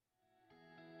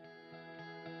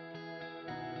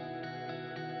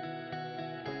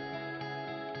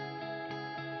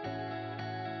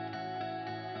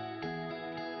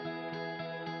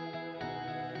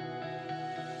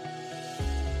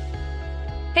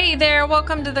Hey there,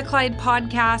 welcome to the Collide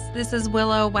podcast. This is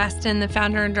Willow Weston, the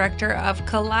founder and director of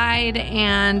Collide,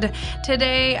 and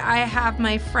today I have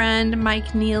my friend Mike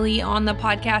Neelley on the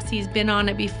podcast. He's been on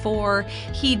it before.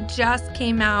 He just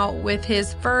came out with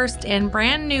his first and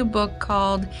brand new book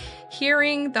called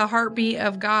Hearing the Heartbeat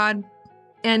of God.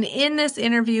 And in this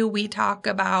interview, we talk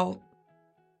about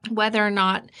whether or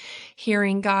not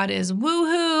hearing God is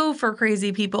woohoo for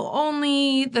crazy people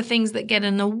only, the things that get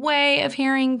in the way of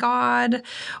hearing God,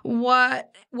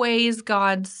 what ways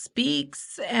God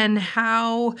speaks, and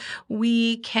how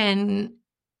we can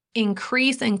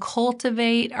increase and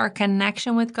cultivate our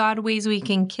connection with God, ways we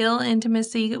can kill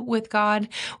intimacy with God,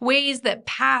 ways that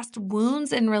past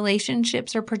wounds and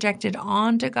relationships are projected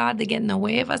onto God that get in the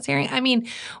way of us hearing. I mean,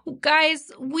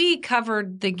 guys, we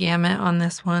covered the gamut on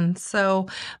this one. So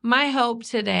my hope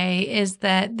today is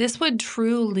that this would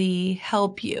truly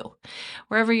help you.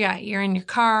 Wherever you're at, you're in your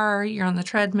car, you're on the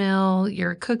treadmill,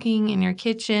 you're cooking in your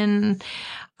kitchen.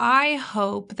 I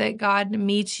hope that God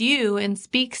meets you and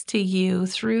speaks to you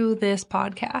through this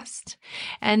podcast,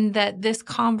 and that this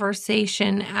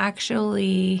conversation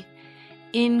actually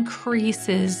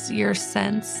increases your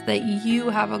sense that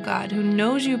you have a God who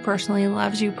knows you personally,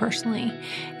 loves you personally,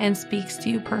 and speaks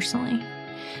to you personally.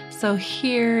 So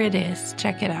here it is.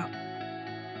 Check it out.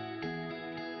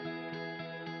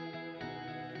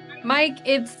 Mike,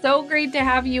 it's so great to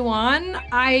have you on.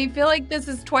 I feel like this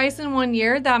is twice in 1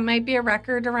 year. That might be a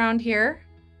record around here.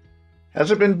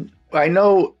 Has it been? I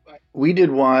know we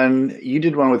did one, you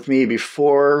did one with me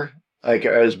before, like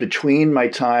I was between my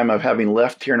time of having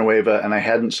left Tierra and I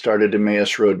hadn't started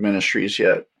Emmaus Road Ministries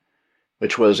yet,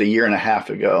 which was a year and a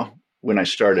half ago when I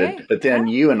started. Okay. But then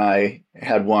you and I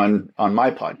had one on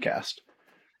my podcast.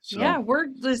 So, yeah, we're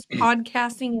just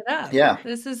podcasting it up. Yeah.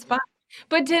 This is fun.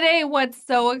 But today, what's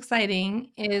so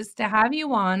exciting is to have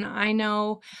you on. I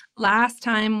know last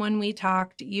time when we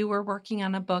talked, you were working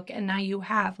on a book, and now you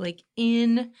have, like,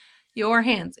 in your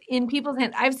hands, in people's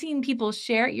hands. I've seen people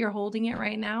share it. You're holding it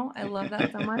right now. I love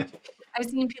that so much. I've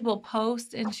seen people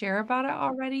post and share about it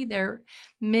already. They're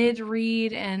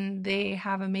mid-read, and they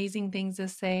have amazing things to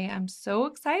say. I'm so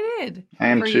excited. I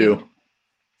am too.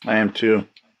 I am too.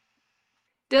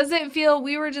 Does it feel,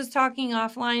 we were just talking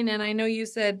offline, and I know you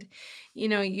said, you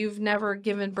know, you've never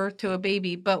given birth to a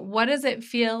baby, but what does it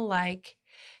feel like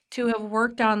to have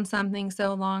worked on something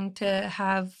so long, to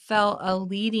have felt a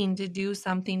leading to do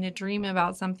something, to dream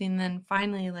about something, then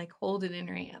finally like hold it in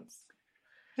your hands?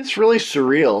 It's really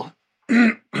surreal.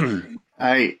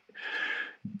 I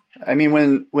mean,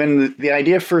 when the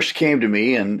idea first came to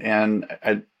me, and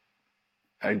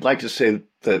I'd like to say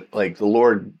that, like, the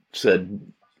Lord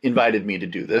invited me to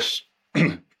do this.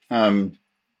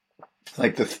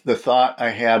 Like the thought I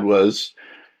had was,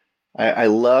 I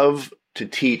love to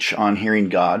teach on hearing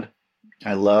God.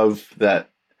 I love that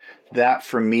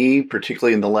for me,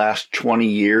 particularly in the last 20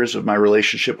 years of my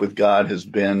relationship with God, has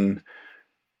been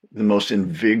the most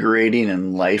invigorating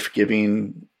and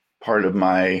life-giving part of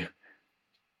my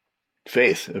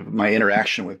faith, of my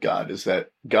interaction with God, is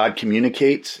that God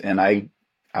communicates, and I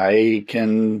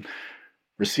can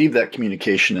receive that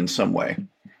communication in some way.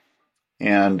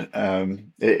 And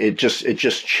it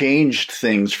just changed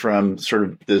things from sort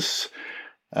of this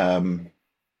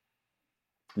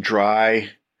dry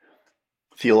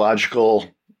theological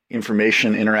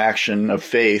information interaction of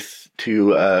faith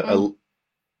to a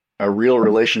real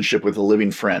relationship with a living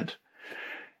friend.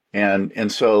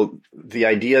 And so the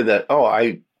idea that,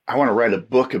 I want to write a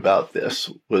book about this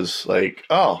was like,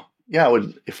 yeah,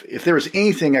 if there was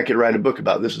anything I could write a book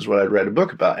about, this is what I'd write a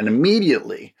book about. And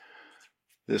immediately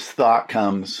this thought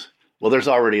comes, well, there's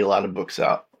already a lot of books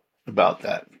out about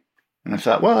that. And I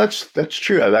thought, well, that's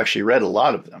true. I've actually read a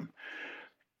lot of them.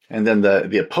 And then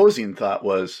the opposing thought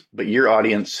was, but your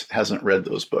audience hasn't read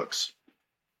those books.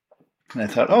 And I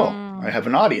thought, I have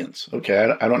an audience.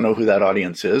 Okay, I don't know who that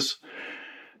audience is.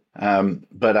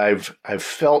 But I've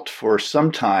felt for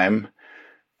some time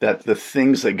that the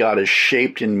things that God has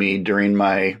shaped in me during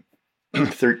my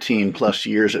 13 plus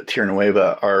years at Tierra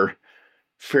Nueva are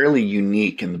fairly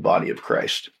unique in the body of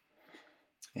Christ.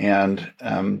 And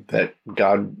that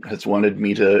God has wanted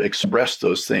me to express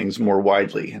those things more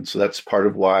widely. And so that's part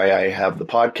of why I have the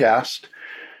podcast,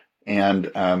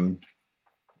 and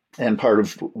part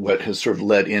of what has sort of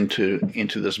led into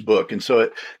this book. And so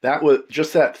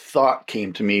that thought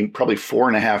came to me probably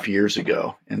 4.5 years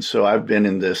ago. And so I've been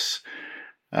in this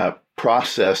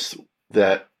process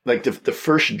that, like, the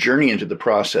first journey into the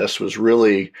process was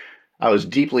really, I was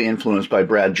deeply influenced by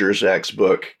Brad Jerzak's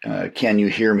book, Can You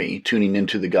Hear Me? Tuning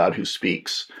into the God Who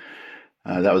Speaks.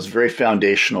 That was very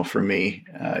foundational for me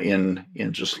in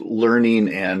just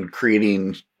learning and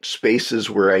creating spaces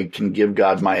where I can give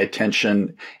God my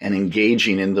attention and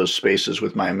engaging in those spaces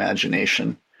with my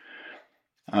imagination.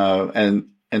 And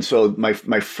so my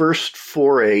first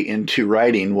foray into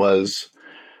writing was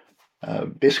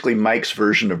basically Mike's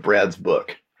version of Brad's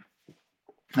book.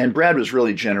 And Brad was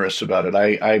really generous about it.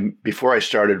 I before I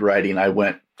started writing, I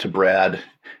went to Brad.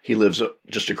 He lives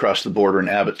just across the border in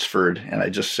Abbotsford, and I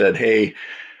just said, "Hey,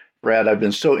 Brad, I've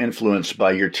been so influenced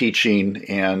by your teaching,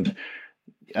 and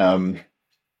um,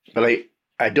 but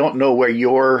I don't know where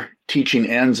your teaching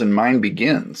ends and mine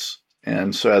begins.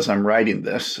 And so as I'm writing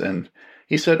this, and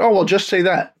he said, "Oh, well, just say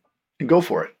that and go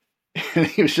for it." And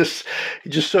he was just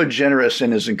so generous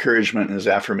in his encouragement and his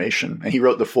affirmation. And he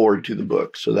wrote the foreword to the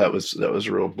book, so that was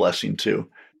a real blessing too.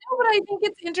 No, but I think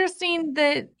it's interesting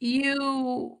that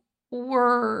you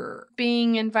were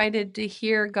being invited to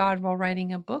hear God while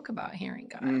writing a book about hearing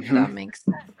God. Mm-hmm. That makes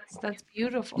sense. That's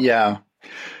beautiful. Yeah.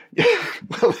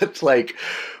 Well, it's like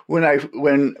when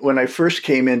I first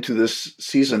came into this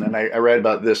season, and I read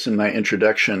about this in my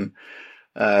introduction,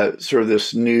 sort of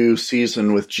this new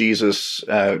season with Jesus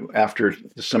after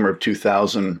the summer of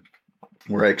 2000,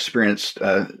 where I experienced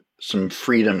some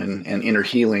freedom and inner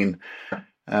healing.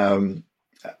 Um,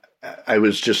 I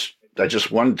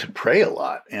just wanted to pray a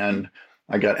lot, and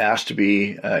I got asked to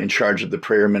be in charge of the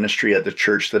prayer ministry at the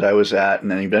church that I was at, and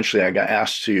then eventually I got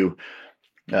asked to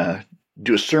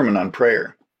do a sermon on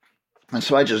prayer. And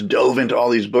so I just dove into all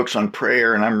these books on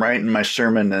prayer, and I'm writing my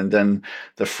sermon. And then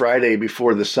the Friday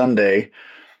before the Sunday,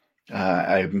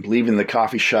 I'm leaving the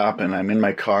coffee shop, and I'm in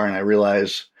my car, and I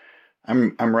realize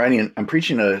I'm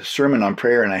preaching a sermon on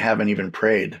prayer, and I haven't even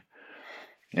prayed.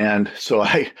 And so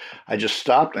I just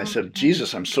stopped, and I said,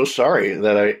 "Jesus, I'm so sorry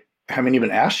that I haven't even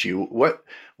asked you what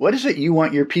is it you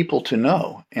want your people to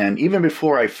know?" And even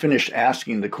before I finished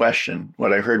asking the question,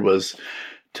 what I heard was,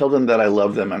 "Tell them that I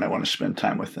love them and I want to spend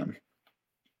time with them."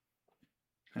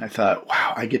 And I thought,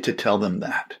 wow, I get to tell them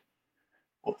that.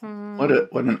 What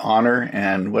an honor,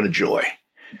 and what a joy,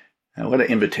 and what an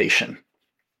invitation.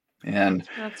 And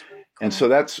That's really cool. and so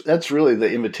that's really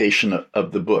the invitation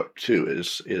of the book too,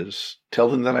 is tell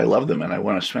them that I love them and I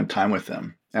want to spend time with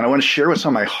them, and I want to share what's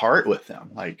on my heart with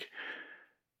them. Like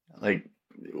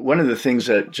one of the things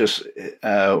that just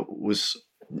was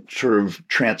sort of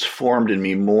transformed in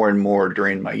me more and more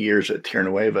during my years at Tierra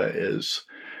Nueva is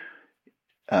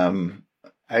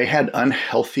I had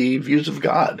unhealthy views of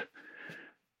God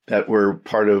that were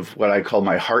part of what I call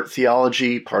my heart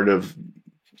theology, part of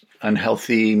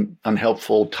unhealthy,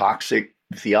 unhelpful, toxic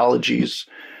theologies,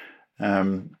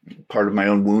 part of my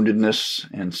own woundedness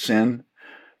and sin.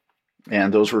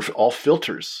 And those were all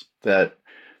filters that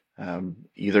the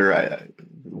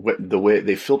way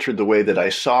they filtered the way that I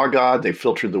saw God, they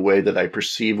filtered the way that I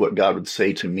perceived what God would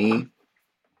say to me.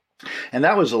 And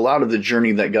that was a lot of the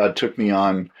journey that God took me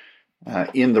on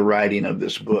in the writing of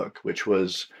this book, which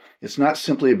was, it's not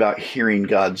simply about hearing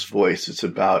God's voice, it's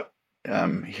about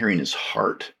hearing his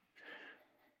heart.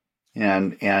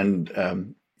 And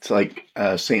it's like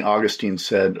St. Augustine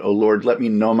said, "O Lord, let me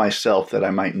know myself that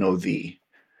I might know thee."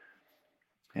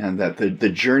 And that the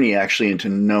journey actually into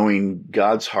knowing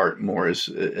God's heart more is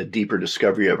a deeper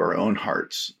discovery of our own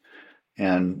hearts.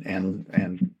 And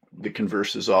the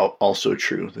converse is also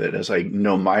true, that as I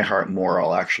know my heart more,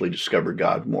 I'll actually discover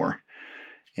God more.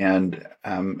 And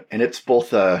it's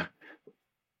both a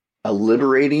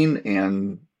liberating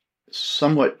and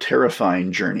somewhat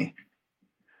terrifying journey,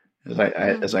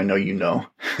 as I know you know.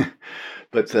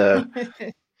 But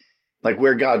like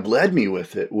where God led me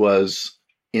with it was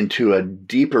into a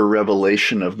deeper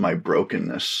revelation of my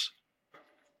brokenness,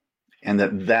 and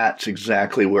that's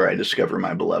exactly where I discover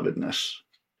my belovedness.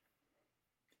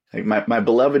 Like my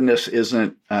belovedness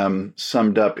isn't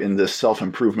summed up in this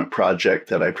self-improvement project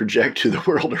that I project to the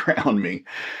world around me.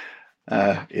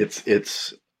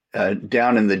 It's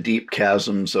down in the deep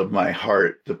chasms of my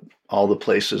heart, all the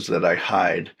places that I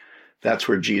hide. That's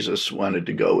where Jesus wanted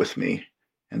to go with me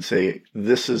and say,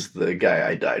 "This is the guy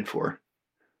I died for.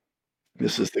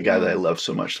 This is the guy that I love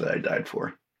so much that I died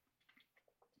for."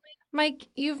 Mike,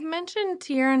 you've mentioned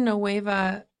Tierra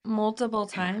Nueva multiple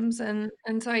times, and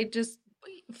so I just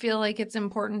feel like it's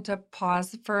important to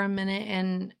pause for a minute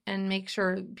and make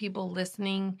sure people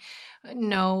listening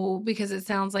know, because it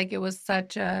sounds like it was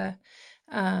such an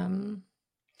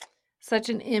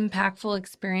impactful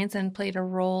experience and played a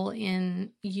role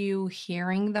in you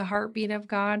hearing the heartbeat of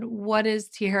God. What is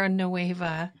Tierra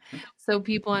Nueva, so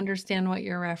people understand what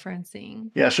you're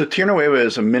referencing? Yeah, so Tierra Nueva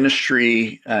is a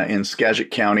ministry in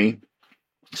Skagit County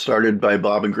started by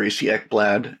Bob and Gracie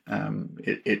Ekblad.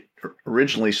 It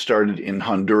originally started in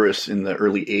Honduras in the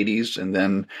early 80s and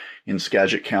then in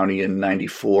Skagit County in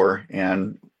 94.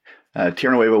 And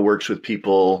Tierra Nueva works with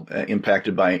people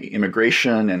impacted by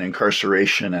immigration and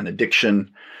incarceration and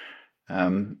addiction.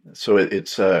 So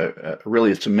it's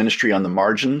really a ministry on the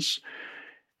margins.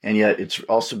 And yet it's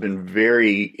also been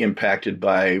very impacted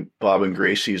by Bob and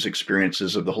Gracie's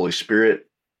experiences of the Holy Spirit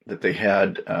that they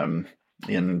had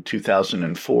in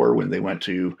 2004 when they went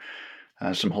to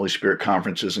some Holy Spirit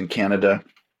conferences in Canada.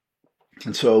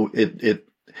 And so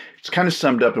it's kind of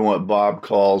summed up in what Bob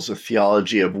calls a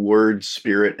theology of word,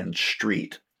 spirit, and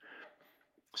street.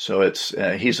 So it's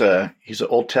he's an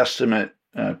Old Testament,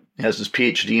 has his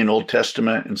PhD in Old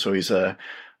Testament, and so he's a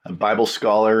Bible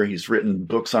scholar. He's written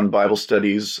books on Bible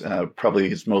studies. Probably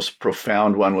his most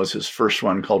profound one was his first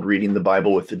one called Reading the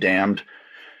Bible with the Damned,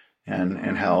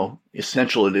 and how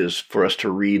essential it is for us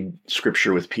to read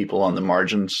Scripture with people on the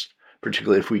margins,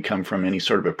 particularly if we come from any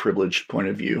sort of a privileged point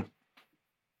of view.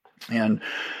 And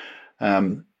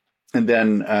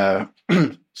then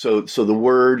so the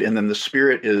Word and then the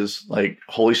Spirit is like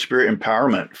Holy Spirit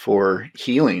empowerment for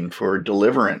healing, for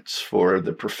deliverance, for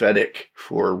the prophetic,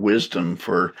 for wisdom,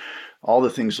 for all the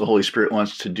things the Holy Spirit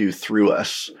wants to do through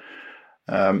us.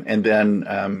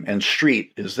 And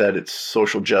street is that it's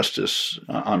social justice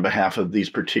on behalf of these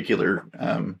particular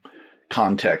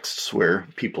contexts where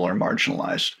people are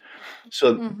marginalized.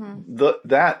 So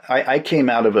I came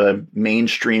out of a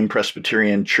mainstream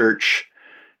Presbyterian church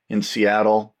in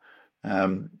Seattle,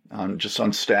 on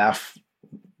staff.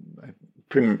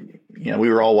 We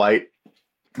were all white,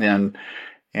 and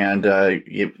my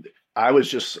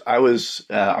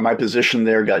position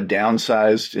there got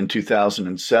downsized in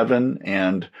 2007,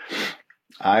 and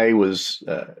I was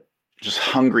just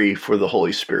hungry for the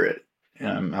Holy Spirit.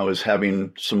 I was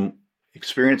having some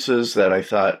experiences that I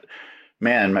thought,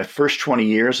 man, my first 20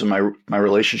 years of my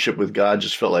relationship with God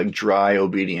just felt like dry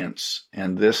obedience.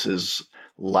 And this is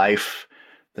life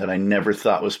that I never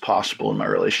thought was possible in my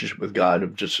relationship with God,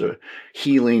 of just a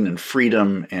healing and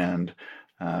freedom and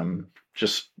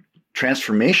just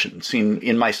transformation seen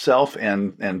in myself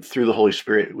and through the Holy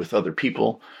Spirit with other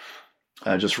people.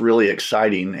 Just really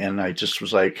exciting. And I just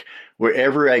was like,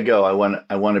 wherever I go, I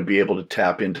want to be able to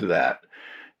tap into that.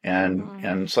 And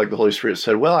it's like the Holy Spirit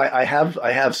said, well, I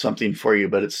have something for you,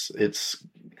 but it's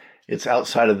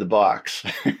outside of the box,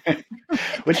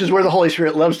 which is where the Holy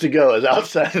Spirit loves to go, is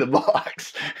outside of the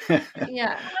box.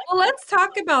 Yeah. Well, let's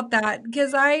talk about that,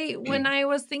 because when I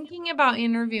was thinking about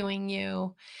interviewing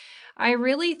you, I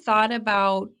really thought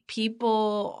about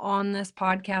people on this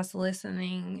podcast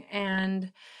listening,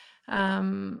 and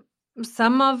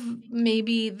some of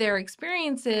maybe their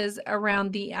experiences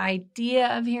around the idea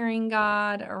of hearing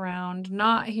God, around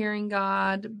not hearing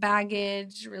God,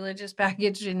 baggage, religious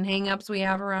baggage and hangups we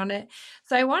have around it.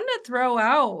 So I wanted to throw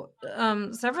out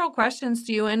several questions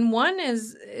to you. And one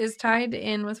is tied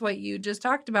in with what you just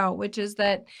talked about, which is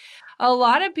that a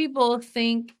lot of people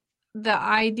think the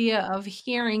idea of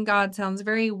hearing God sounds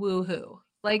very woohoo,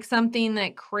 like something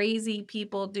that crazy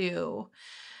people do.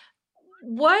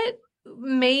 What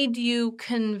made you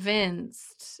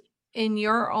convinced in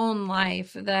your own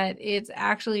life that it's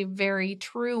actually very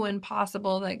true and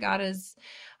possible that God is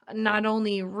not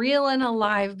only real and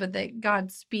alive, but that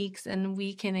God speaks and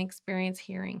we can experience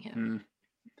hearing him?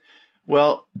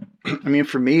 Well, I mean,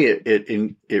 for me,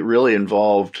 it really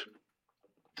involved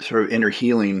sort of inner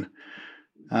healing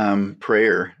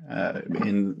prayer.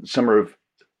 In some of,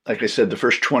 like I said, the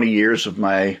first 20 years of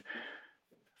my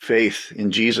faith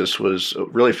in Jesus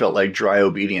really felt like dry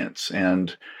obedience,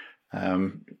 and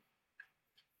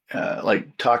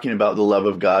like talking about the love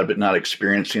of God, but not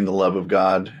experiencing the love of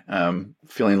God,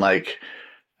 feeling like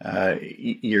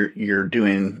you're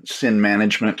doing sin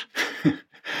management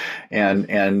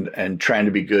and trying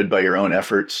to be good by your own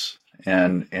efforts,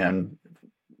 and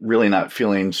really not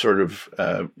feeling sort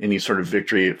of any sort of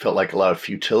victory. It felt like a lot of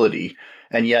futility,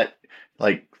 and yet,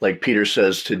 like Peter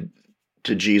says to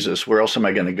Jesus, where else am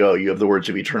I going to go? You have the words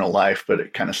of eternal life, but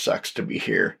it kind of sucks to be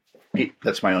here.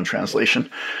 That's my own translation.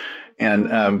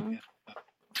 And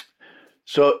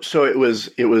so it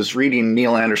was reading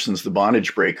Neil Anderson's The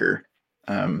Bondage Breaker,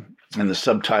 and the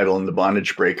subtitle in The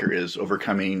Bondage Breaker is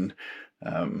Overcoming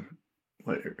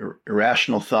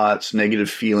Irrational Thoughts, Negative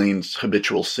Feelings,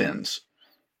 Habitual Sins.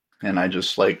 And I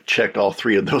just checked all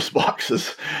three of those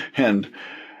boxes, and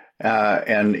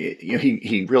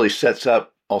he really sets up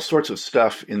all sorts of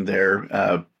stuff in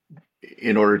there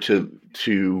in order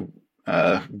to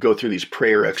go through these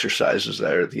prayer exercises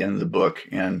that are at the end of the book.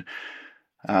 And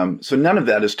So none of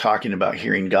that is talking about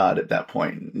hearing God at that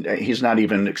point. He's not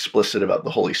even explicit about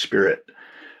the Holy Spirit.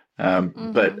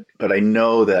 But I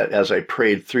know that as I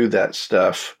prayed through that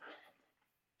stuff,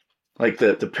 like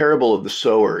the parable of the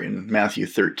sower in Matthew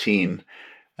 13,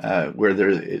 where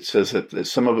it says that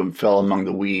some of them fell among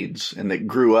the weeds and they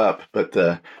grew up, but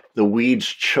the weeds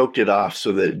choked it off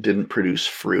so that it didn't produce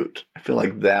fruit. I feel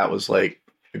like that was like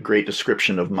a great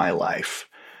description of my life.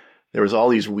 There was all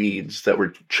these weeds that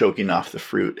were choking off the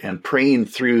fruit, and praying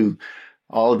through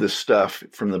all of this stuff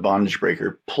from the bondage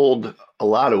breaker pulled a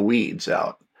lot of weeds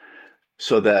out,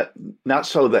 not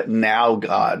so that now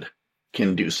God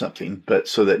can do something, but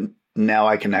so that now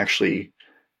I can actually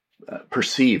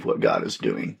perceive what God is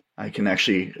doing.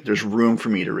 There's room for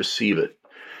me to receive it.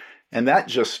 And that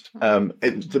just,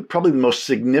 probably the most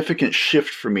significant shift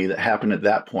for me that happened at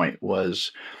that point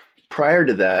was, prior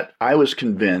to that, I was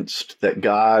convinced that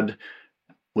God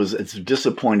was as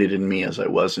disappointed in me as I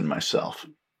was in myself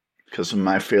because of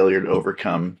my failure to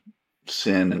overcome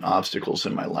sin and obstacles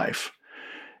in my life.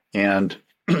 And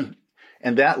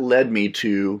and that led me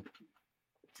to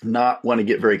not want to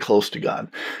get very close to God.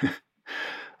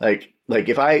 like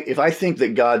if I think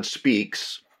that God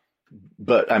speaks,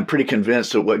 but I'm pretty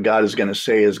convinced that what God is going to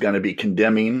say is going to be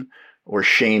condemning or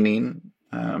shaming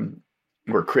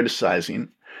or criticizing,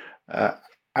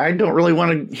 I don't really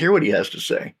want to hear what he has to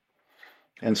say.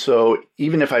 And so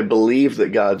even if I believed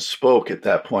that God spoke at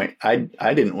that point, I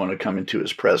didn't want to come into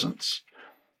his presence.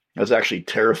 I was actually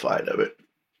terrified of it.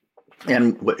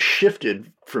 And what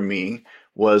shifted for me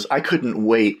was I couldn't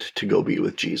wait to go be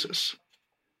with Jesus.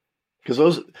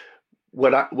 Because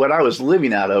what I was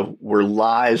living out of were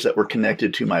lies that were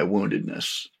connected to my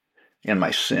woundedness and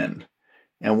my sin.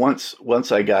 And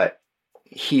once I got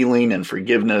healing and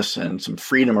forgiveness and some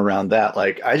freedom around that,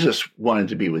 like I just wanted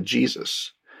to be with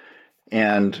Jesus.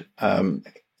 And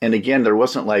again, there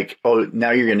wasn't like, oh,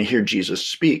 now you're going to hear Jesus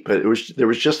speak, but there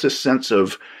was just a sense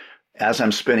of, as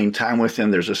I'm spending time with him,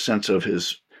 there's a sense of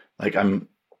his, like, I'm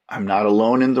not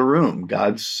alone in the room.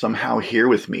 God's somehow here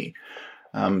with me.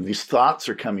 These thoughts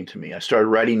are coming to me. I started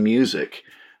writing music.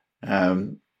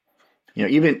 Even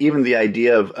the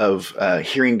idea of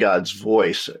hearing God's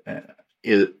voice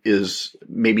is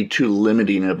maybe too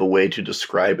limiting of a way to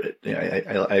describe it.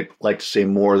 I like to say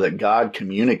more that God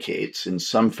communicates in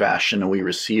some fashion and we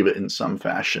receive it in some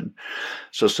fashion.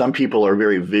 So some people are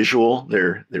very visual.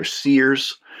 They're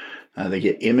seers. They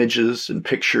get images and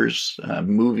pictures,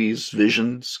 movies,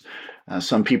 visions.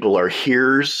 Some people are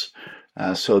hearers.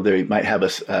 So they might have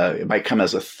it might come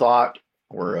as a thought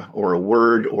or a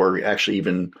word, or actually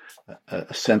even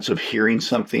a sense of hearing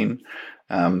something.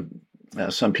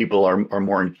 Some people are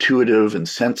more intuitive and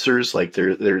sensors, like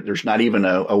there's not even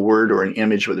a word or an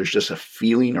image, but there's just a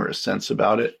feeling or a sense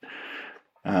about it.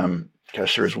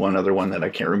 There's one other one that I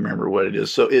can't remember what it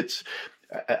is. So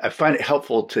I find it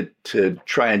helpful to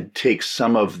try and take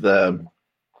some of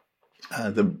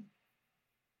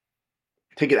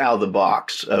take it out of the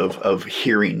box of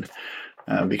hearing,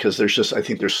 because I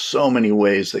think there's so many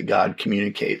ways that God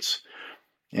communicates.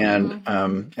 And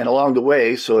along the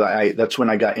way, that's when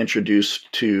I got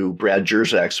introduced to Brad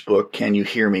Jerzak's book, Can You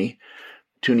Hear Me?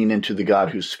 Tuning into the God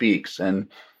Who Speaks. And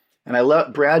I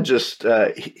love Brad.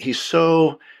 He's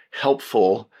so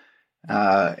helpful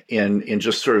in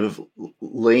just sort of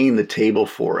laying the table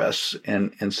for us,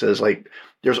 and says, like,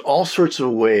 there's all sorts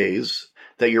of ways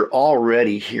that you're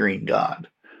already hearing God,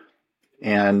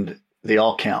 and they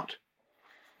all count.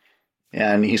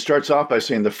 And he starts off by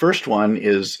saying the first one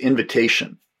is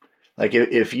invitation. Like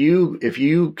if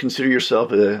you consider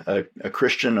yourself a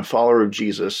Christian, a follower of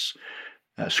Jesus,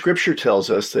 Scripture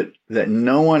tells us that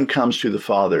no one comes to the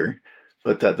Father,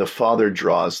 but that the Father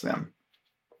draws them.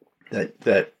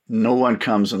 That no one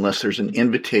comes unless there's an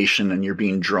invitation and you're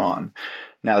being drawn.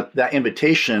 Now, that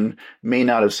invitation may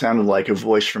not have sounded like a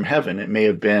voice from heaven. It may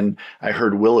have been, I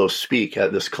heard Willow speak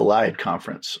at this Collide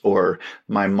conference, or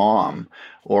my mom,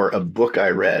 or a book I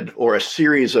read, or a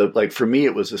series of, like, for me,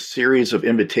 it was a series of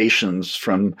invitations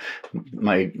from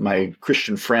my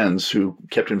Christian friends who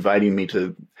kept inviting me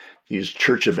to these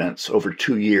church events over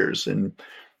 2 years. And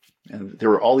there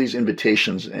were all these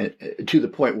invitations, to the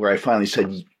point where I finally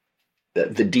said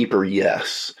the deeper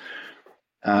yes.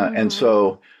 And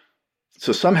so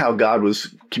somehow God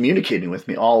was communicating with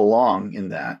me all along in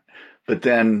that. But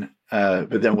then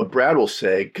what Brad will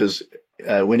say, because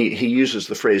when he uses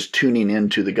the phrase tuning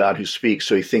into the God who speaks,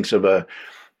 so he thinks of a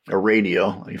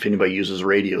radio, if anybody uses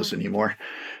radios anymore,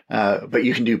 but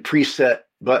you can do preset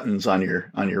buttons on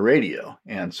your radio.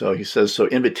 And so he says, so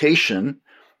invitation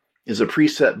is a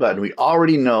preset button. We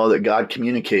already know that God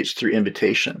communicates through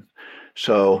invitation.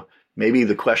 So maybe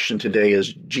the question today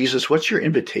is, Jesus, what's your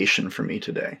invitation for me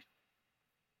today?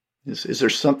 Is there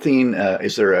something,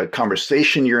 is there a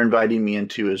conversation you're inviting me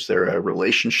into? Is there a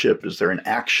relationship? Is there an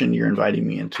action you're inviting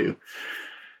me into?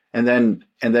 And then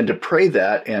to pray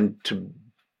that and to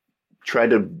try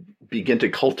to begin to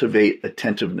cultivate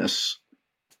attentiveness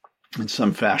in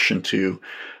some fashion to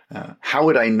how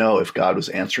would I know if God was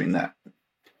answering that?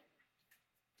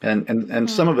 And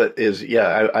some of it is,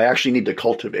 I actually need to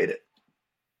cultivate it.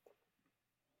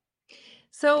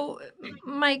 So,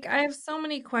 Mike, I have so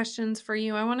many questions for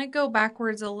you. I want to go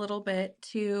backwards a little bit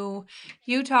to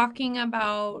you talking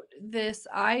about this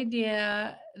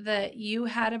idea that you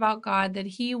had about God, that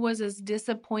he was as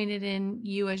disappointed in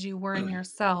you as you were in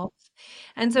yourself.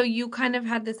 And so you kind of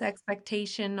had this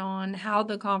expectation on how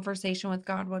the conversation with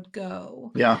God would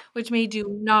go, Yeah. which made you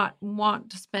not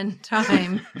want to spend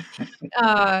time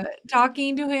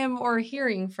talking to him or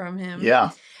hearing from him. Yeah.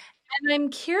 And I'm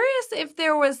curious if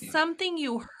there was something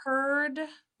you heard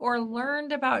or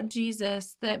learned about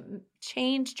Jesus that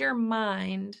changed your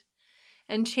mind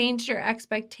and changed your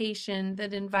expectation,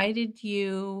 that invited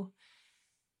you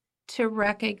to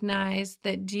recognize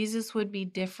that Jesus would be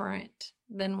different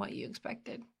than what you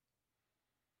expected.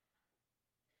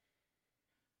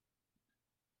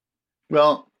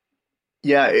 Well,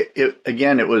 yeah,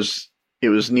 it was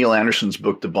Neil Anderson's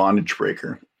book, The Bondage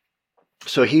Breaker.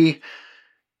 So he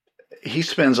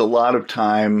spends a lot of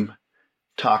time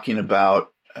talking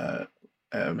about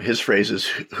his phrase is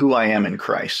who I am in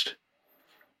Christ,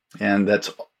 and that's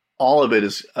all of it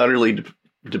is utterly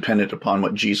dependent upon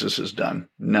what Jesus has done.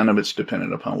 None of it's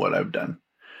dependent upon what I've done.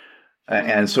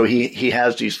 And so he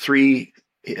has these three.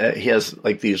 He has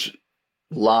like these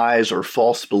lies or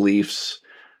false beliefs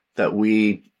that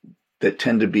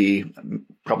tend to be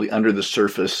probably under the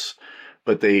surface,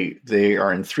 but they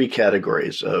are in three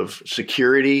categories of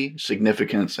security,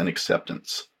 significance, and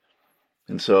acceptance.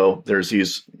 And so there's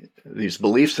these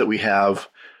beliefs that we have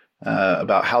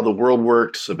about how the world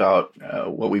works, about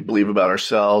what we believe about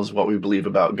ourselves, what we believe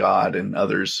about God and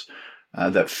others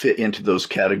that fit into those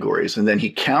categories. And then he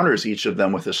counters each of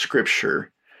them with a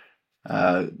scripture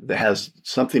that has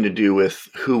something to do with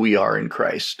who we are in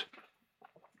Christ.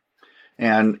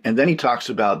 And then he talks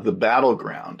about the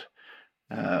battleground,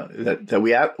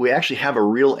 that we actually have a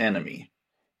real enemy.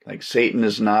 Like Satan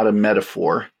is not a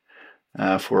metaphor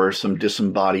for some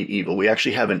disembodied evil. We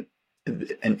actually have an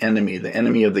enemy, the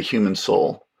enemy of the human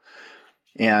soul.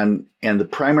 And the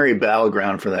primary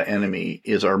battleground for that enemy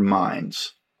is our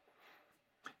minds.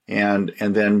 And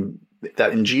then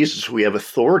that in Jesus we have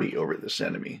authority over this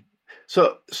enemy.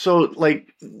 So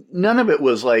like none of it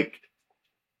was like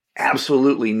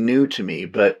absolutely new to me,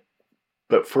 but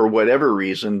for whatever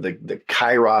reason, the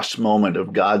kairos moment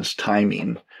of God's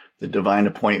timing, the divine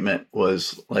appointment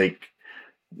was like,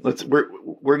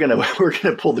 we're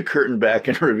gonna pull the curtain back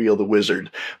and reveal the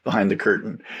wizard behind the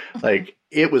curtain. Like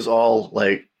it was all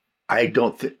like, I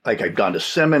don't think, like I've gone to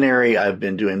seminary, I've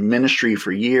been doing ministry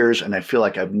for years, and I feel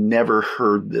like I've never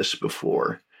heard this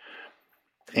before.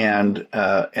 And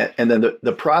then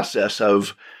the process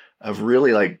of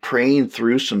really like praying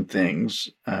through some things,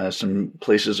 some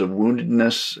places of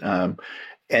woundedness,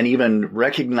 and even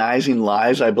recognizing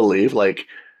lies, I believe, like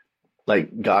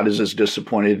God is as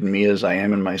disappointed in me as I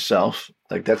am in myself.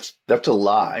 Like that's a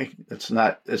lie. It's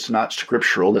not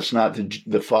scriptural. That's not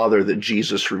the Father that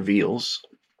Jesus reveals,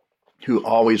 who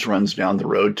always runs down the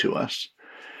road to us.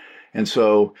 And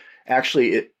so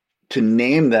actually to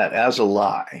name that as a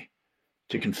lie,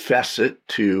 to confess it,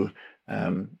 to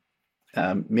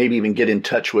maybe even get in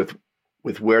touch with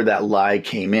where that lie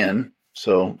came in.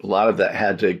 So a lot of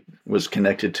that was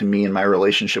connected to me and my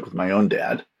relationship with my own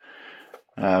dad.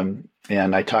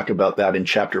 And I talk about that in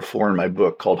chapter 4 in my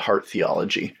book called Heart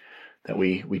Theology, that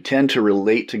we tend to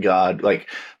relate to God like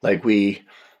we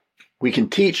can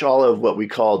teach all of what we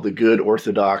call the good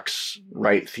orthodox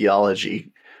right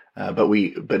theology,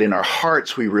 but in our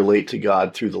hearts we relate to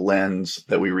God through the lens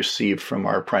that we received from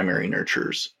our primary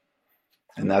nurturers.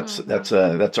 And that's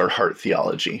our heart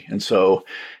theology. And so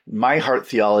my heart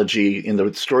theology in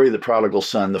the story of the prodigal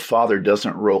son, the father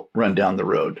doesn't run down the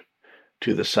road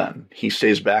to the son. He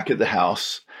stays back at the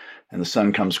house, and the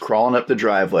son comes crawling up the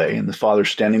driveway, and the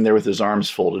father's standing there with his arms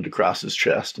folded across his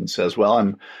chest and says, well,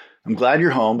 I'm glad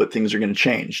you're home, but things are going to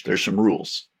change. There's some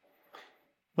rules.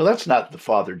 Well, that's not the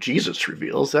Father Jesus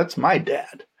reveals. That's my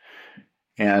dad.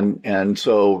 And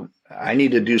so I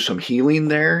need to do some healing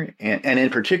there. And in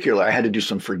particular, I had to do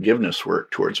some forgiveness work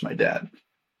towards my dad.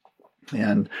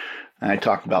 And I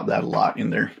talk about that a lot in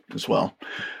there as well.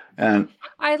 And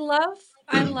I love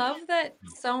I love that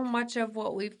so much of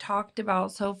what we've talked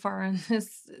about so far in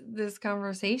this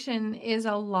conversation is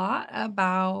a lot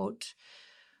about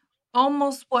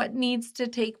almost what needs to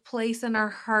take place in our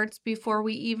hearts before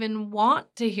we even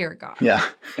want to hear God. Yeah.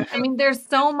 I mean, there's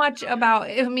so much about,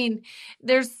 I mean,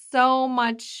 there's so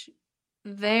much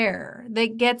there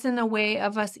that gets in the way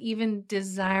of us even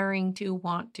desiring to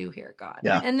want to hear God.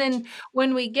 Yeah. And then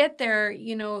when we get there,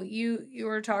 you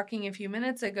were talking a few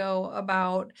minutes ago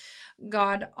about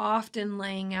God often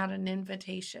laying out an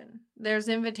invitation. There's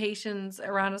invitations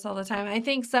around us all the time. I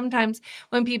think sometimes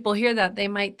when people hear that, they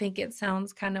might think it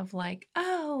sounds kind of like,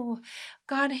 oh,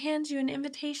 God hands you an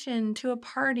invitation to a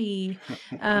party.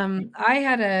 I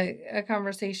had a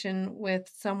conversation with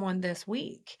someone this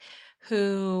week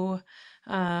who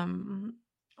um,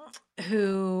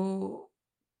 who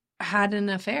had an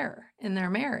affair in their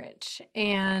marriage.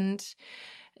 And,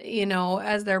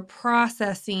 as they're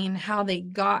processing how they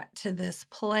got to this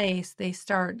place, they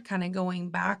start kind of going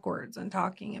backwards and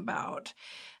talking about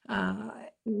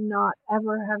not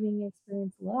ever having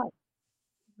experienced love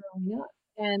growing up.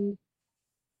 And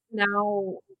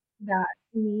now that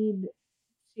need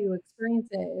to experience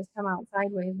it has come out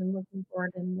sideways and looking for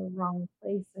it in the wrong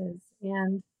places.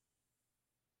 And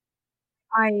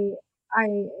I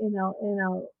in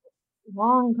a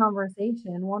long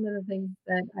conversation, one of the things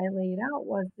that I laid out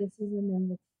was this is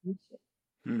an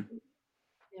Hmm.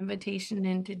 invitation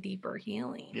into deeper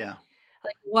healing. Yeah.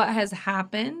 Like what has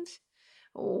happened,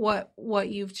 what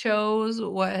you've chose,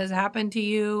 what has happened to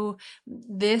you,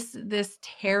 this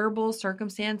terrible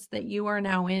circumstance that you are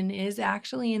now in is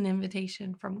actually an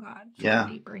invitation from God for Yeah.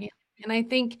 deeper healing. And I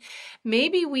think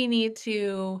maybe we need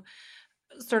to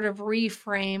sort of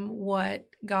reframe what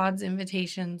God's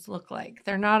invitations look like.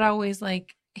 They're not always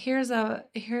like, here's a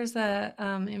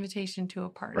invitation to a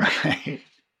party. Right.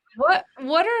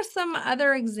 What are some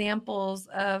other examples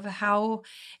of how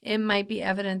it might be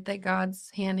evident that God's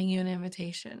handing you an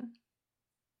invitation?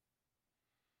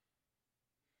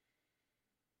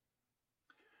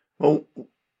 Well,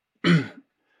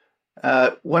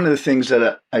 one of the things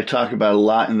that I talk about a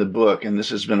lot in the book, and this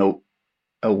has been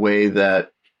a way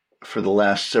that for the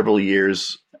last several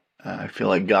years, I feel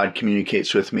like God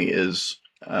communicates with me, is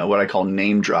what I call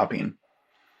name dropping,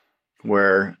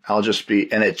 where I'll just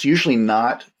be, and it's usually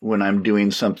not when I'm doing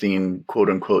something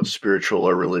quote unquote spiritual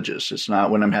or religious. It's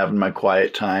not when I'm having my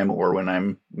quiet time or when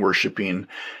I'm worshiping,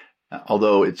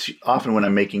 although it's often when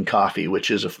I'm making coffee,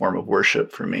 which is a form of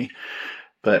worship for me.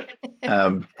 But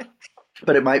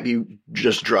it might be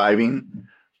just driving,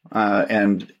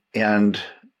 and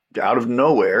out of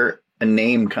nowhere, a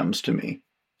name comes to me.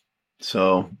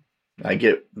 So I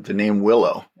get the name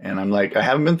Willow, and I'm like, I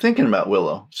haven't been thinking about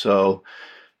Willow. So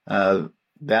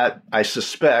that I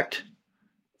suspect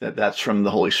that's from the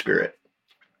Holy Spirit.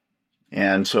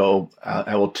 And so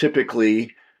I will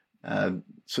typically,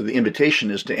 so the invitation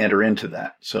is to enter into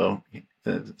that. So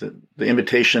the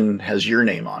invitation has your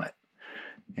name on it.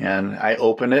 And I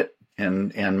open it,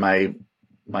 and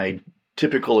my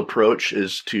typical approach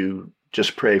is to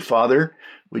just pray, Father,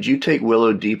 would you take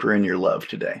Willow deeper in your love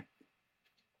today?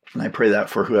 And I pray that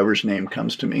for whoever's name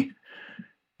comes to me.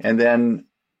 And then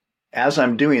as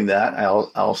I'm doing that,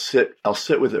 I'll sit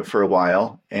with it for a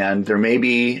while, and there may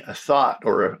be a thought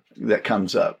that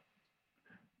comes up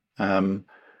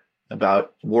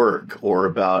about work or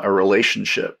about a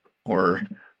relationship or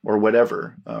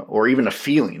whatever, or even a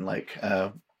feeling like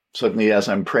suddenly as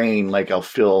I'm praying, like I'll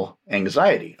feel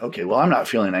anxiety. Okay, well, I'm not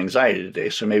feeling anxiety today,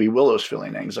 so maybe Willow's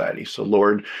feeling anxiety. So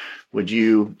Lord, would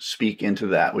you speak into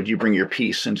that? Would you bring your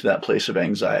peace into that place of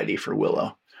anxiety for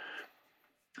Willow?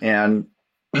 And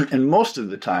most of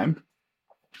the time,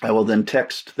 I will then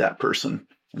text that person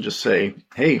and just say,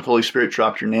 hey, Holy Spirit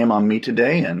dropped your name on me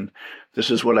today, and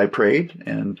this is what I prayed,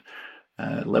 and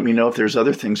let me know if there's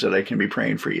other things that I can be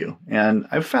praying for you. And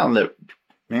I've found that,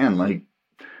 man, like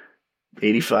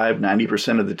 85,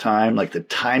 90% of the time, like the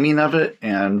timing of it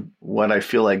and what I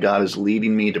feel like God is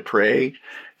leading me to pray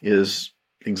is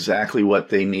exactly what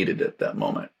they needed at that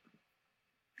moment.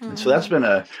 Mm-hmm. And so that's been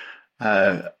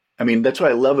that's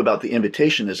what I love about the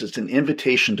invitation is it's an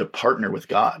invitation to partner with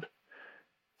God.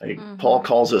 Like mm-hmm. Paul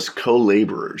calls us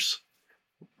co-laborers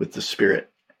with the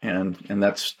Spirit. And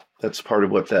that's part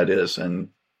of what that is. And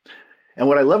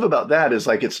what I love about that is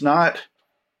like, it's not,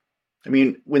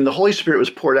 when the Holy Spirit was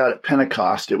poured out at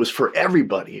Pentecost, it was for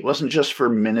everybody. It wasn't just for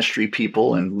ministry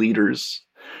people and leaders.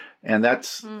 And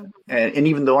that's, mm-hmm. and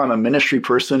even though I'm a ministry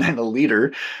person and a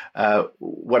leader,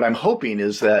 what I'm hoping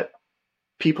is that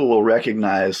people will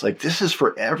recognize like, this is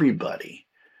for everybody.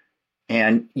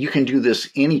 And you can do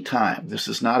this anytime. This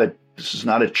is not This is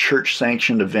not a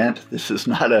church-sanctioned event. This is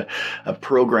not a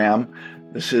program.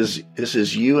 This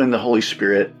is you and the Holy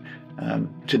Spirit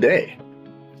today.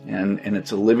 And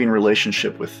it's a living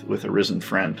relationship with a risen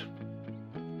friend.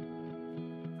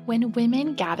 When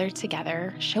women gather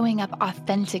together, showing up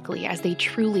authentically as they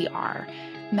truly are,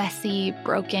 messy,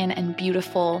 broken, and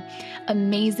beautiful,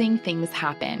 amazing things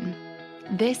happen.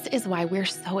 This is why we're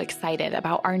so excited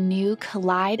about our new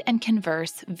Collide and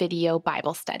Converse video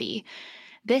Bible study.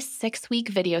 This 6-week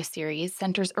video series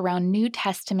centers around New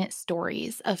Testament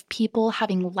stories of people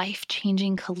having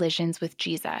life-changing collisions with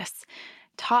Jesus,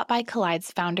 taught by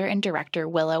Collide's founder and director,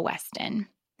 Willow Weston.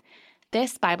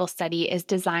 This Bible study is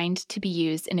designed to be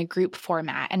used in a group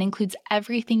format and includes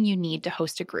everything you need to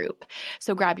host a group.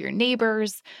 So grab your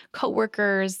neighbors,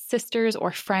 coworkers, sisters,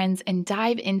 or friends and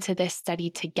dive into this study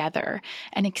together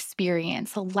and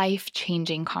experience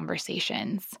life-changing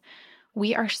conversations.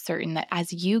 We are certain that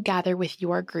as you gather with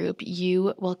your group,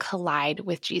 you will collide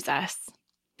with Jesus.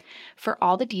 For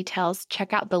all the details,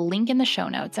 check out the link in the show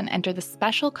notes and enter the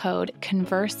special code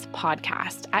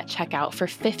ConversePodcast at checkout for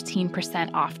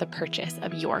 15% off the purchase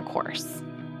of your course.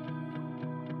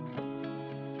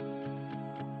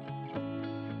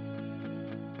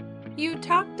 You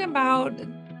talked about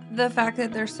the fact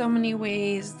that there's so many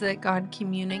ways that God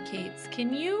communicates.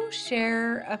 Can you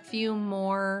share a few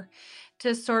more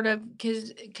to sort of,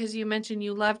 because you mentioned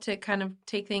you love to kind of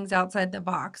take things outside the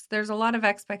box. There's a lot of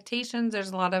expectations. There's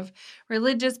a lot of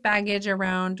religious baggage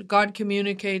around God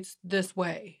communicates this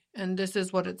way. And this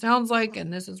is what it sounds like.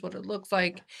 And this is what it looks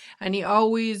like. And he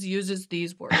always uses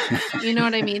these words. You know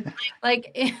what I mean?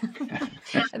 Like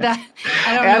that.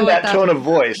 I don't know. And what that tone of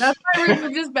voice. That's my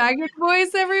religious baggage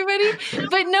voice, everybody.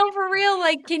 But no, for real,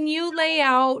 like, can you lay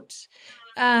out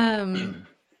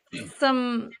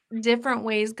some different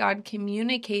ways God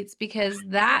communicates, because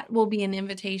that will be an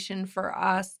invitation for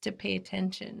us to pay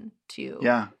attention to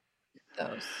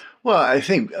those. Well,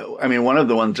 I mean, one of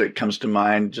the ones that comes to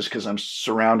mind, just because I'm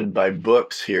surrounded by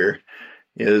books here,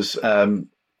 is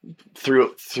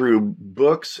through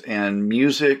books and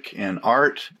music and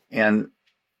art, and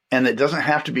it doesn't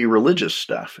have to be religious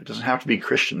stuff. It doesn't have to be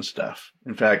Christian stuff.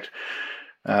 In fact,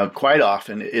 quite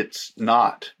often it's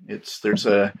not.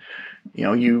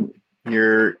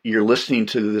 You're listening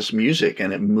to this music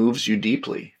and it moves you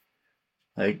deeply.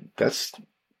 Like that's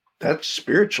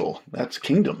spiritual. That's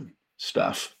kingdom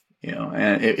stuff.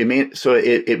 And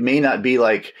it may not be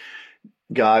like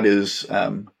God is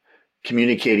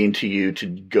communicating to you to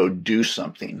go do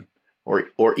something,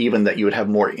 or even that you would have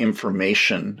more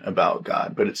information about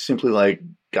God, but it's simply like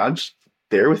God's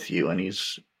there with you and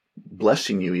he's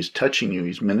blessing you, he's touching you,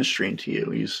 he's ministering to you,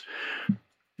 he's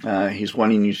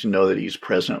wanting you to know that he's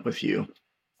present with you.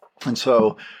 And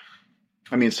so,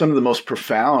 I mean, some of the most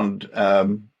profound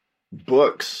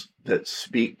books that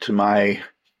speak to my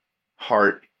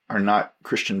heart are not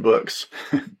Christian books.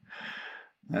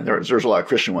 There's a lot of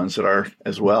Christian ones that are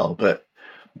as well, but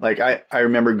like I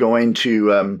remember going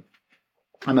to,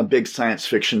 I'm a big science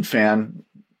fiction fan.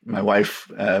 My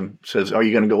wife says, "Are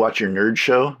you going to go watch your nerd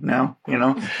show now?"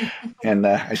 And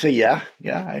I say, "Yeah,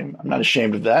 I'm not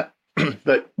ashamed of that."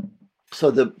 But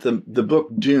so the book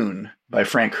Dune by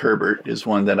Frank Herbert is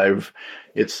one that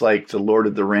it's like the Lord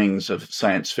of the Rings of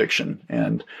science fiction,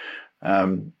 and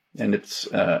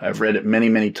it's I've read it many,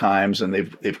 many times, and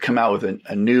they've come out with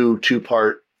a new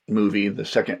 2-part movie. The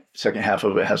second half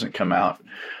of it hasn't come out,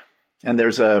 and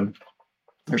there's a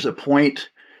point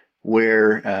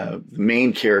where the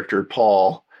main character,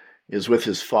 Paul, is with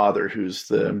his father, who's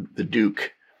the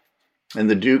Duke. And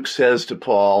the Duke says to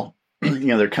Paul,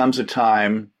 there comes a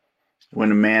time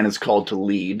when a man is called to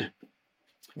lead.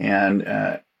 And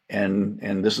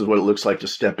this is what it looks like to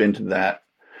step into that.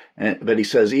 But he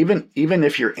says, even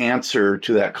if your answer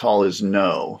to that call is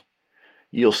no,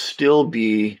 you'll still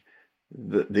be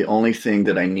the only thing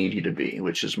that I need you to be,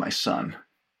 which is my son.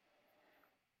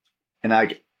 And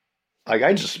I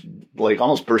just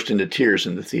almost burst into tears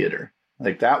in the theater.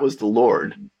 Like that was the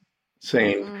Lord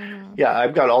saying, yeah,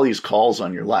 I've got all these calls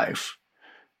on your life,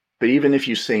 but even if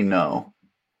you say no,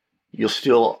 you'll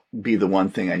still be the one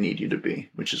thing I need you to be,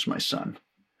 which is my son.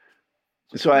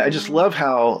 So I just love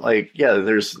how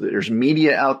there's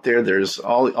media out there. There's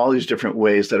all these different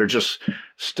ways that are just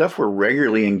stuff we're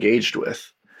regularly engaged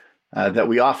with that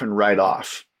we often write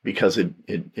off because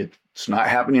it's not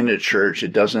happening at church.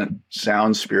 It doesn't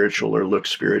sound spiritual or look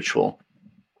spiritual.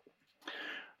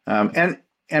 And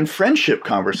friendship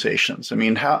conversations. I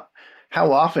mean, how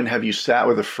often have you sat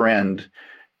with a friend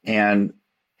and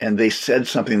they said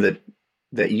something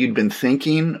that you'd been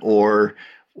thinking or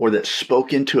that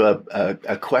spoke into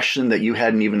a question that you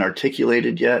hadn't even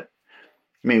articulated yet,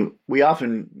 I mean, we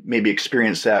often maybe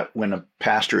experience that when a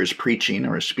pastor is preaching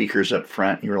or a speaker's up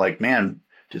front. You're like, man,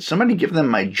 did somebody give them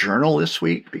my journal this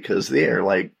week? Because they are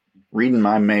like reading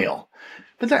my mail.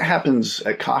 But that happens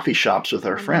at coffee shops with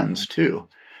our friends too.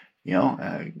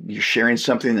 You're sharing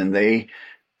something and they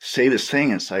say this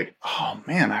thing. And it's like, oh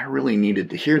man, I really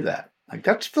needed to hear that. Like,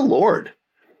 that's the Lord.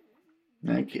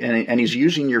 And he's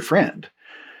using your friend.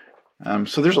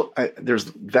 So there's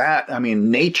that. I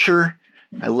mean, nature.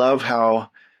 I love how,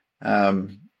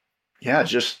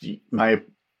 just my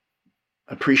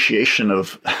appreciation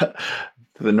of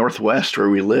the Northwest where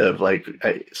we live. Like,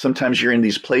 sometimes you're in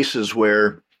these places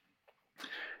where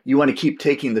you want to keep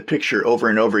taking the picture over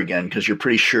and over again because you're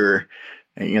pretty sure,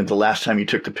 the last time you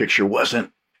took the picture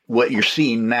wasn't what you're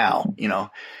seeing now,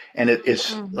 and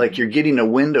it's like you're getting a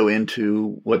window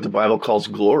into what the Bible calls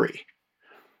glory,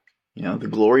 the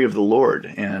glory of the Lord.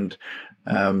 And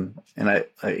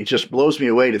it just blows me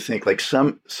away to think like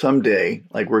someday,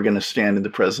 like we're going to stand in the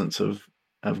presence of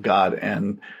God,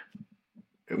 and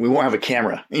we won't have a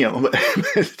camera,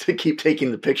 to keep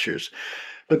taking the pictures.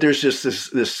 But there's just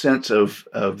this sense of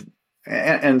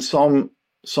and Psalm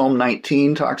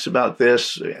 19 talks about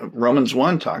this. Romans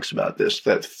 1 talks about this,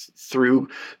 that through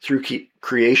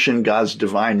creation, God's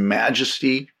divine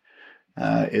majesty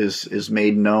is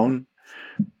made known.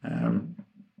 And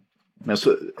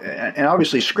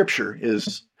obviously Scripture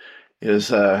is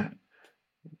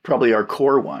probably our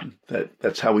core one.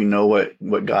 That's how we know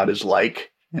what God is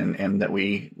like, and that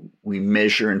we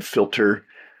measure and filter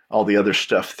all the other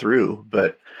stuff through.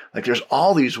 But like, there's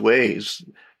all these ways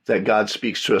that God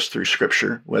speaks to us through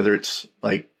Scripture, whether it's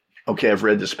like, okay, I've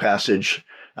read this passage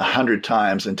 100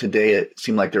 times, and today it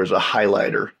seemed like there was a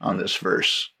highlighter on this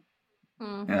verse.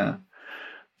 Yeah.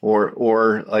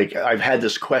 Or like, I've had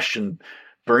this question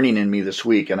burning in me this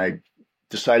week, and I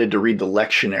decided to read the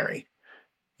lectionary,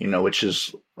 which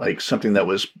is like something that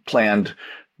was planned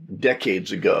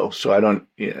decades ago. So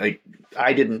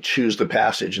I didn't choose the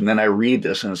passage. And then I read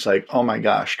this and it's like, oh my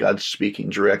gosh, God's speaking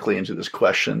directly into this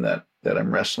question that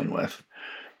I'm wrestling with.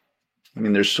 I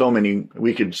mean, there's so many,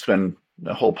 we could spend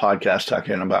a whole podcast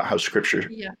talking about how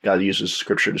God uses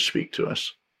Scripture to speak to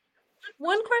us.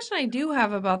 One question I do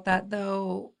have about that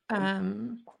though,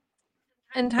 and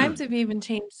times have even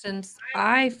changed since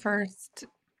I first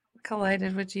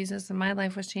collided with Jesus and my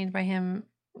life was changed by him,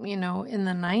 in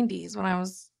the 90s when I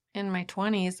was in my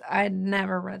 20s. I'd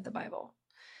never read the Bible.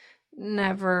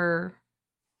 Never.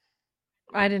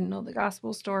 I didn't know the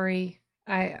gospel story.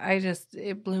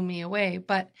 It blew me away.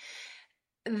 But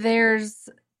there's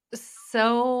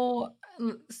so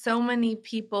many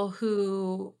people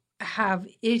who have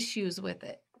issues with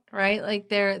it, right? Like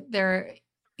they're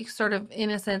sort of,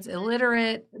 in a sense,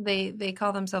 illiterate. They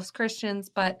call themselves Christians,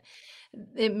 but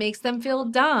it makes them feel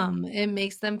dumb. It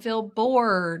makes them feel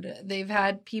bored. They've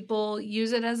had people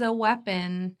use it as a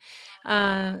weapon.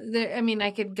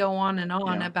 I could go on and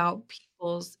on about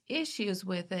people's issues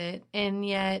with it, and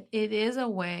yet it is a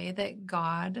way that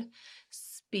God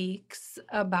speaks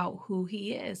about who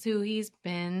he is, who he's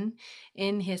been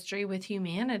in history with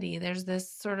humanity. There's this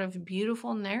sort of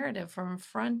beautiful narrative from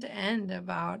front to end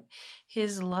about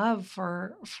his love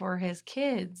for his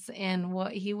kids and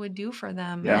what he would do for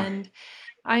them. Yeah. And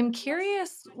I'm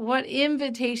curious what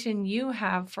invitation you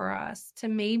have for us to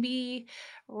maybe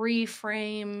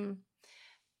reframe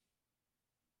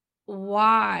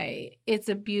why it's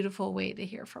a beautiful way to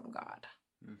hear from God.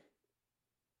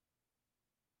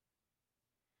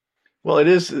 Well, it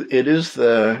is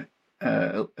the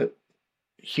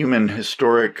human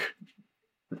historic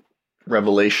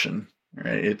revelation,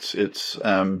 right? It's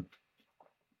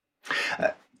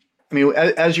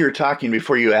as you were talking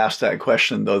before you asked that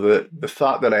question, though, the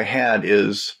thought that I had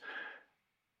is,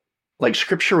 like,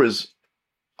 Scripture was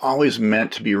always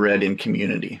meant to be read in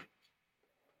community.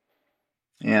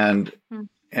 And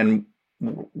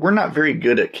we're not very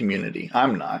good at community.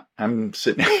 I'm not. I'm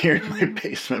sitting here in my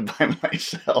basement by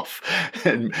myself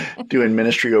and doing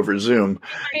ministry over Zoom.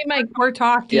 Hey, Mike, we're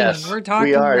talking. Yes, we're talking.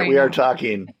 We are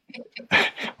talking.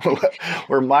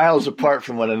 We're miles apart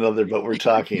from one another, but we're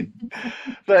talking.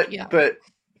 But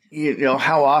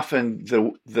how often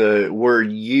the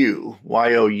word you,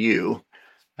 Y-O-U,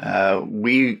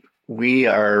 we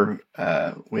have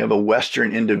a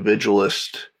Western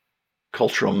individualist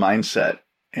cultural mindset.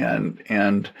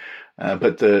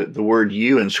 But the word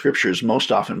you in Scripture is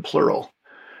most often plural,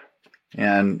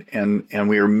 and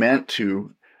we are meant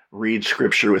to read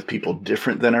Scripture with people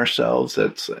different than ourselves.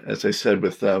 That's, as I said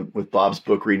with Bob's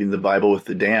book, Reading the Bible with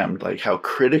the Damned, like how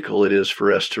critical it is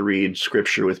for us to read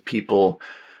Scripture with people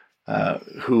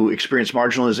who experience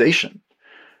marginalization.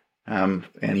 And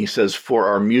he says, for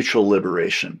our mutual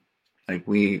liberation. Like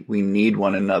we need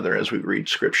one another as we read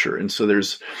Scripture. And so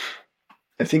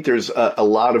I think there's a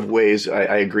lot of ways.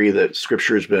 I agree that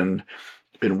Scripture has been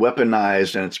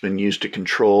weaponized and it's been used to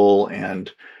control,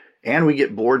 and we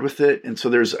get bored with it. And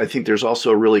so I think there's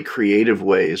also really creative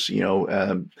ways,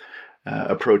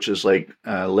 approaches like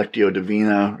Lectio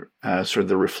Divina, sort of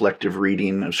the reflective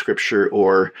reading of Scripture,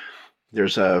 or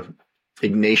there's a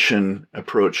Ignatian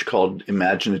approach called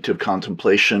imaginative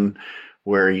contemplation,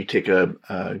 where you take a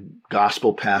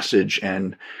gospel passage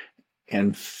and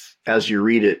as you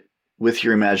read it with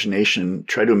your imagination,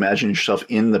 try to imagine yourself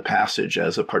in the passage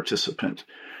as a participant.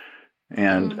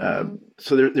 And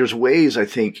so there's ways, I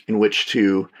think, in which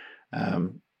to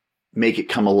make it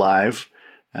come alive.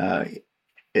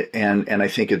 And I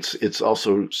think it's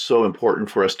also so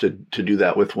important for us to do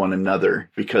that with one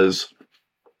another, because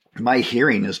my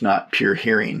hearing is not pure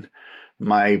hearing.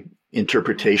 My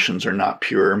interpretations are not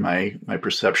pure. My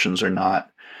perceptions are not.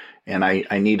 And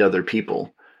I need other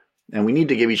people. And we need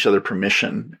to give each other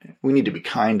permission. We need to be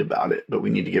kind about it, but we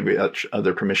need to give each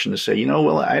other permission to say,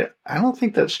 well, I don't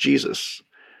think that's Jesus,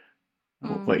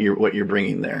 what you're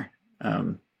bringing there.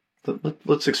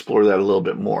 Let's explore that a little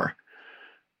bit more.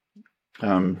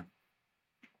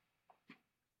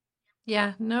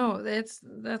 Yeah, no,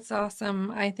 that's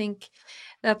awesome. I think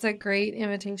that's a great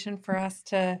invitation for us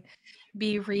to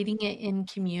be reading it in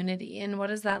community. And what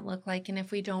does that look like? And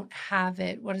if we don't have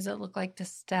it, what does it look like to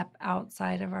step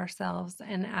outside of ourselves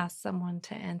and ask someone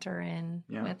to enter in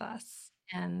with us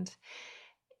and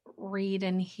read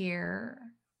and hear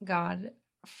God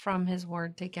from his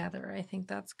word together? I think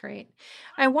that's great.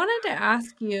 I wanted to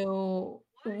ask you,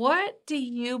 what do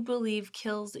you believe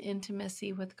kills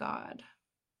intimacy with God?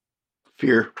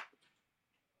 Fear.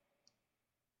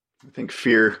 I think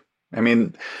fear. I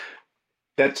mean,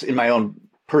 that's in my own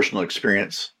personal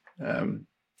experience. And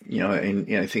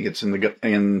I think it's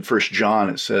in 1 John,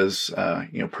 it says,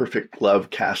 perfect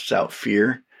love casts out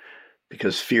fear,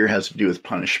 because fear has to do with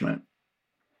punishment.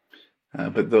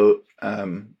 But though, I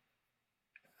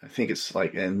think it's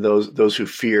like, and those who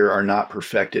fear are not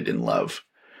perfected in love.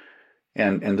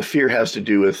 And the fear has to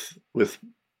do with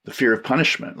the fear of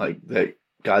punishment, like that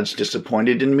God's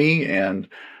disappointed in me, and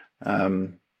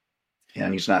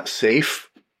he's not safe.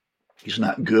 He's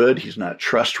not good. He's not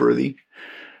trustworthy.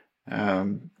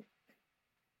 So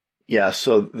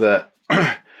that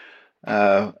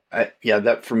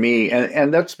for me,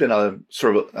 and that's been a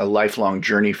sort of a lifelong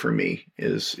journey for me,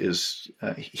 is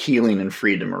healing and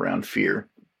freedom around fear.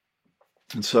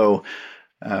 And so,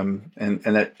 and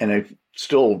I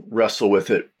still wrestle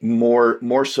with it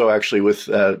more so actually with,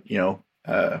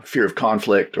 fear of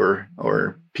conflict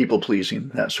or people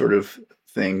pleasing, that sort of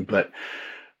thing. But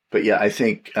yeah, I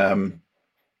think,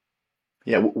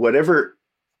 whatever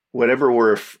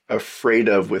we're afraid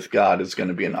of with God is going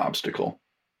to be an obstacle.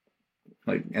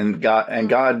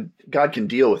 God can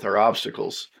deal with our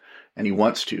obstacles, and he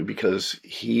wants to, because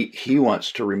he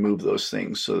wants to remove those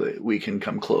things so that we can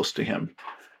come close to him.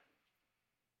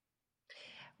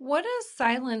 What does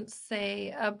silence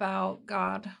say about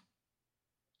God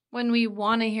when we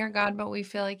want to hear God, but we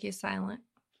feel like he's silent?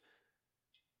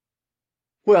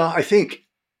 Well, I think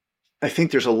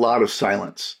there's a lot of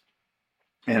silence.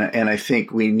 And I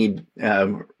think we need,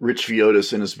 Rich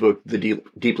Viotis in his book, The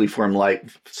Deeply Formed Light,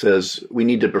 says we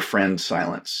need to befriend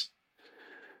silence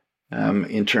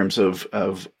in terms of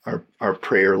our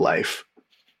prayer life.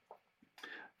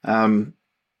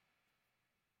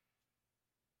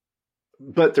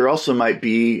 But there also might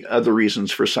be other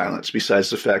reasons for silence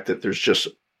besides the fact that there's just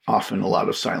often a lot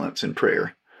of silence in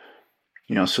prayer.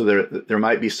 So there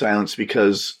might be silence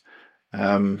because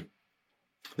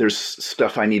there's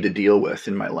stuff I need to deal with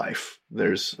in my life.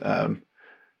 There's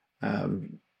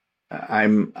I'm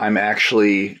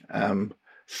actually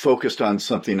focused on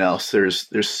something else.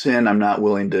 There's sin I'm not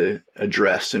willing to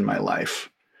address in my life.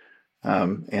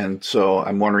 And so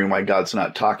I'm wondering why God's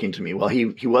not talking to me. Well,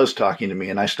 he was talking to me,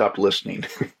 and I stopped listening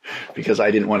because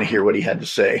I didn't want to hear what he had to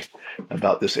say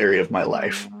about this area of my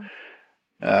life.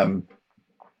 And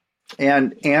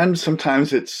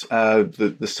sometimes it's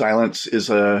the silence is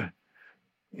a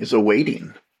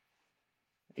waiting.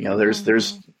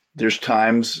 There's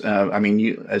times.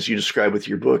 As you describe with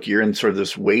your book, you're in sort of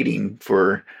this waiting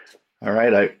for. All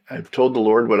right, I've told the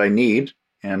Lord what I need,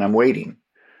 and I'm waiting.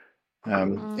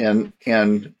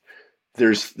 And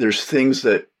there's things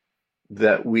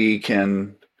that we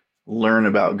can learn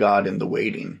about God in the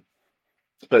waiting,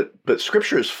 but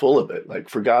Scripture is full of it. Like,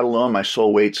 for God alone, my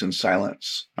soul waits in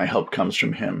silence. My help comes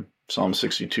from him. Psalm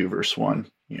 62, verse 1.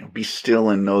 Be still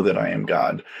and know that I am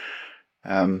God.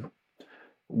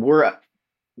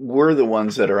 we're the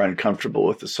ones that are uncomfortable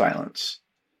with the silence.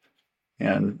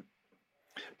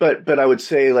 But I would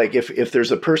say, like, if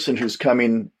there's a person who's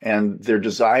coming and their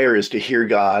desire is to hear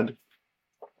God,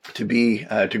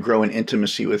 to grow in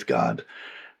intimacy with God,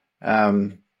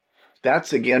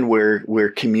 that's again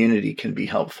where community can be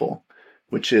helpful,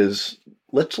 which is,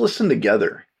 let's listen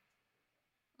together.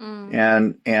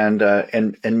 And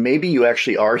maybe you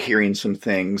actually are hearing some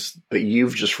things, but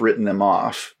you've just written them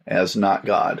off as not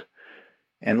God.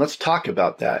 And let's talk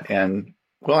about that. And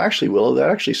well, actually, Willow, that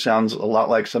actually sounds a lot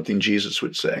like something Jesus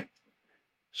would say.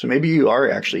 So maybe you are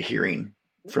actually hearing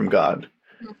from God.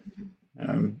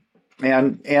 Or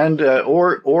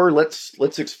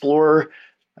let's explore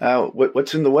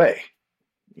what's in the way.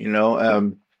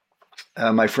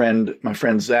 My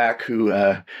friend Zach,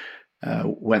 who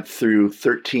went through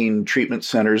 13 treatment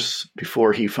centers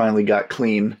before he finally got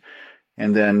clean,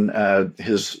 and then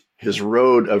his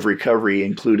road of recovery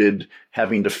included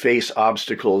having to face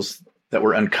obstacles that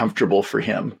were uncomfortable for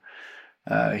him.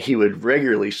 He would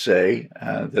regularly say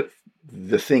that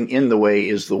the thing in the way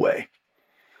is the way.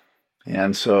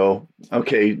 And so,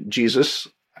 okay, Jesus,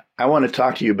 I want to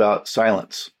talk to you about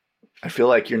silence. I feel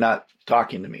like you're not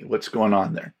talking to me. What's going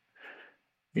on there?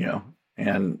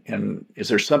 And is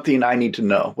there something I need to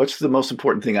know? What's the most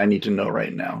important thing I need to know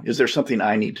right now? Is there something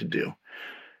I need to do?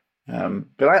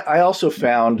 But I also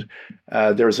found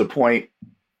there was a point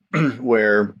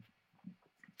where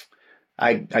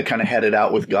I kind of had it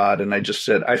out with God, and I just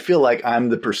said, I feel like I'm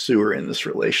the pursuer in this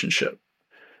relationship.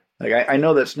 Like, I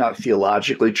know that's not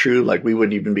theologically true. Like, we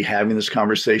wouldn't even be having this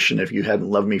conversation if you hadn't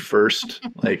loved me first.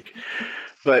 But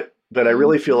I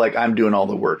really feel like I'm doing all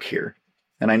the work here.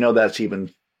 And I know that's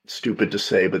even stupid to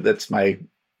say, but that's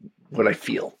what I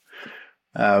feel.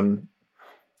 And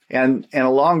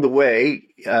along the way,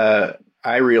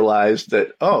 I realized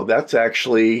that, that's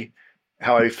actually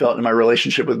how I felt in my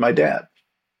relationship with my dad.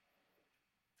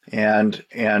 And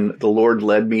the Lord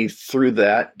led me through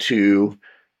that to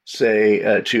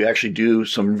say, to actually do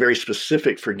some very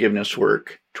specific forgiveness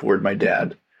work toward my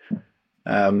dad,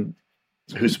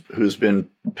 who's been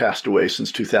passed away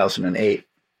since 2008.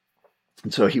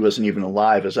 And so he wasn't even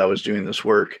alive as I was doing this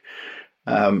work.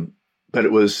 But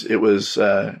it was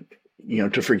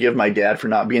to forgive my dad for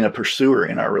not being a pursuer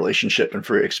in our relationship and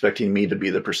for expecting me to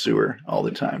be the pursuer all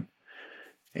the time.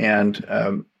 And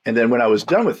then when I was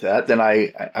done with that, then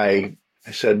I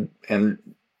said, and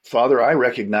Father, I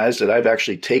recognize that I've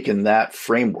actually taken that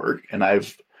framework and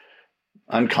I've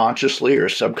unconsciously or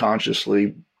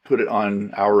subconsciously put it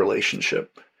on our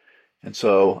relationship. And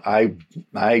so I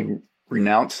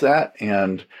renounce that,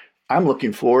 and I'm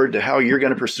looking forward to how you're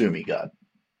going to pursue me, God,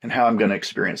 and how I'm going to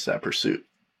experience that pursuit.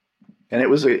 And it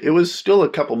was still a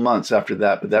couple months after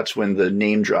that, but that's when the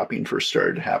name dropping first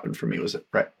started to happen for me,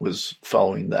 was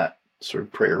following that sort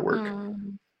of prayer work.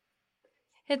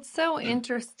 It's so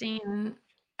interesting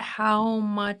how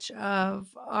much of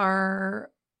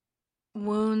our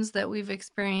wounds that we've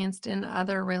experienced in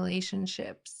other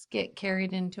relationships get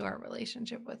carried into our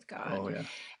relationship with God. Oh, yeah.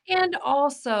 And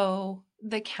also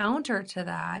the counter to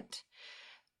that,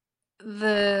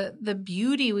 the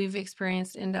beauty we've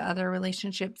experienced into other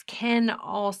relationships can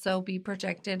also be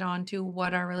projected onto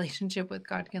what our relationship with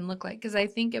God can look like. Because I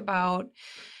think about,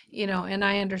 and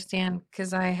I understand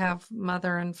because I have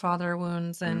mother and father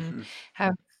wounds and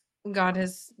God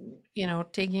has,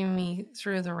 taken me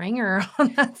through the ringer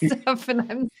on that stuff, and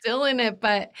I'm still in it.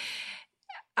 But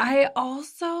I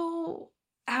also,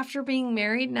 after being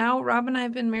married now, Rob and I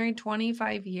have been married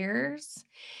 25 years,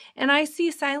 and I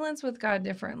see silence with God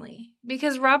differently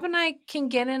because Rob and I can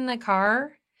get in the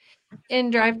car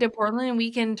and drive to Portland and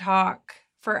we can talk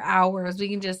for hours. We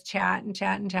can just chat and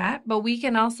chat and chat, but we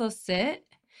can also sit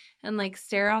and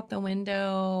stare out the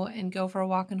window and go for a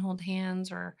walk and hold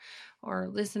hands or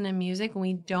listen to music, and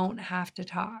we don't have to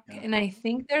talk. Yeah. And I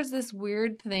think there's this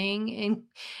weird thing in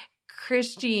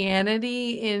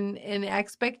Christianity in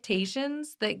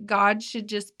expectations that God should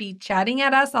just be chatting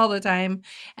at us all the time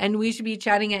and we should be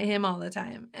chatting at him all the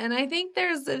time. And I think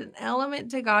there's an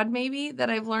element to God maybe that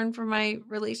I've learned from my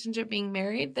relationship being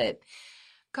married, that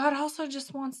God also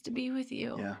just wants to be with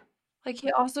you. Yeah.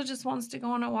 He also just wants to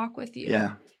go on a walk with you.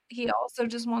 Yeah. He also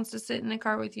just wants to sit in a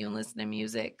car with you and listen to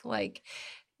music.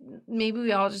 Maybe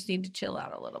we all just need to chill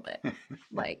out a little bit.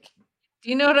 Do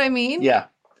you know what I mean? Yeah.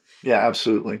 Yeah,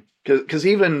 absolutely. Because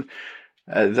even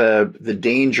the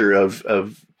danger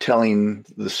of telling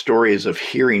the stories of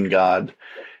hearing God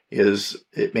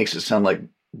it makes it sound like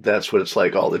that's what it's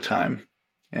like all the time.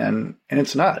 And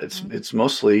it's not. It's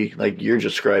mostly like you're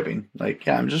describing.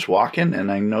 I'm just walking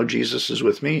and I know Jesus is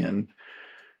with me and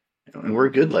we're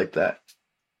good like that.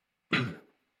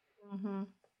 Mm-hmm.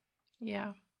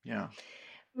 Yeah. Yeah.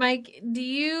 Mike, do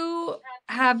you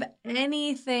have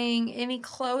any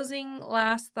closing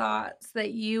last thoughts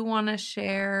that you want to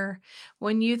share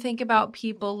when you think about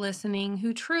people listening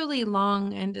who truly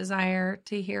long and desire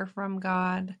to hear from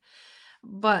God,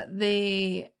 but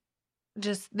they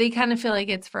kind of feel like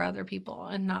it's for other people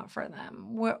and not for them?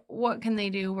 What can they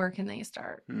do? Where can they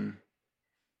start? Hmm.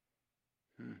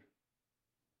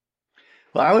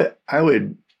 Well,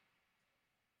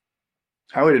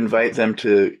 I would invite them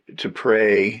to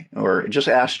pray or just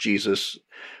ask Jesus,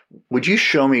 would you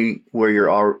show me where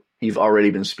you've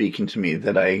already been speaking to me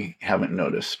that I haven't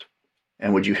noticed?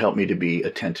 And would you help me to be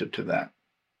attentive to that?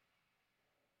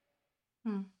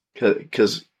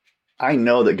 Because I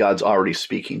know that God's already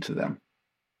speaking to them.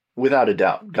 Without a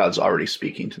doubt, God's already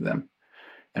speaking to them.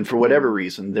 And for whatever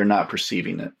reason, they're not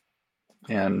perceiving it.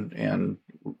 And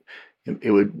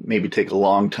it would maybe take a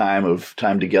long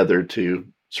time together to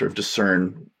sort of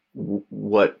discern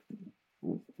what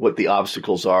the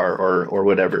obstacles are or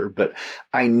whatever. But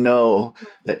I know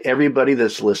that everybody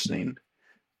that's listening,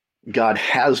 God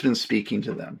has been speaking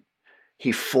to them.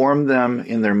 He formed them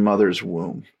in their mother's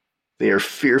womb. They are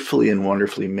fearfully and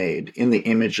wonderfully made in the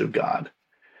image of God,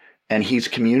 and he's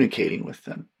communicating with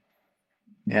them.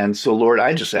 And so, Lord,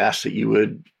 I just ask that you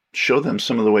would show them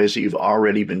some of the ways that you've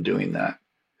already been doing that.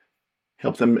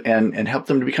 Help them and help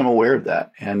them to become aware of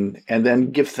that, and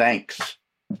then give thanks.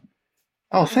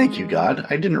 Oh, thank you, God.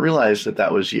 I didn't realize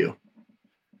that was you.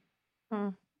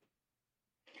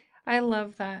 I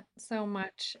love that so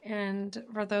much. And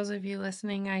for those of you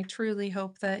listening, I truly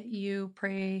hope that you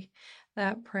pray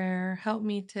that prayer. Help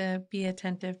me to be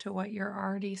attentive to what you're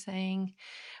already saying.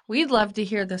 We'd love to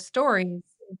hear the stories.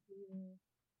 If you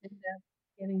end up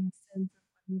getting a sense of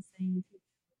what he's saying,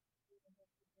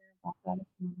 about that if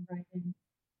you want to write in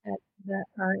at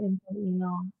our info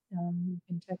email. You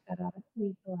can check that out at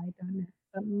wecollide.net.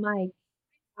 But Mike,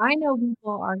 I know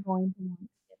people are going to want to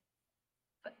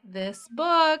get this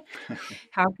book.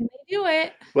 How can they do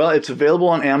it? Well, it's available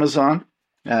on Amazon.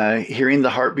 Hearing the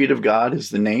Heartbeat of God is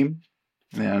the name.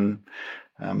 And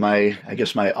I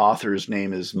guess my author's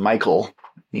name is Michael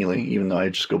Neelley, even though I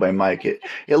just go by Mike. It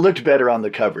looked better on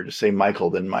the cover to say Michael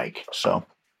than Mike.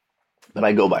 But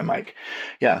I go by Mike.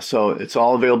 Yeah, so it's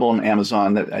all available on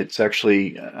Amazon. It's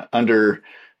actually under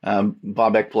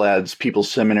Bob Ekblad's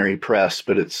People's Seminary Press,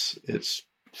 but it's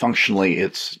functionally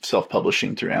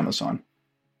self-publishing through Amazon.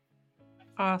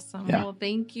 Awesome. Yeah. Well,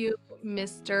 thank you,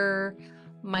 Mr.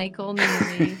 Michael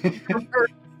Neelley, for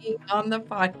being on the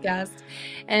podcast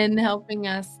and helping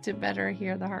us to better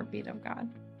hear the heartbeat of God.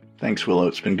 Thanks, Willow.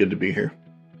 It's been good to be here.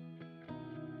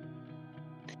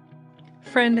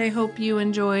 Friend, I hope you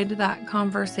enjoyed that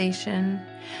conversation.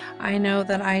 I know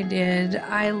that I did.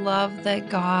 I love that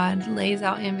God lays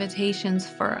out invitations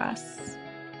for us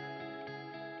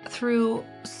through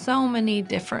so many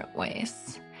different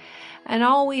ways. And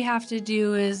all we have to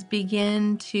do is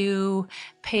begin to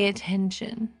pay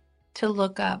attention, to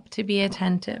look up, to be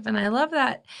attentive. And I love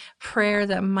that prayer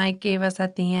that Mike gave us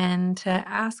at the end to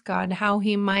ask God how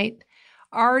he might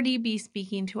already be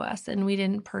speaking to us and we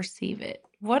didn't perceive it.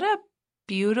 What a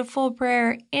beautiful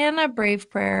prayer and a brave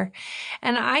prayer.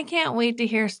 And I can't wait to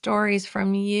hear stories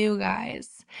from you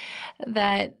guys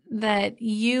that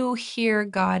you hear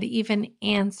God even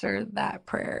answer that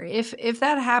prayer. If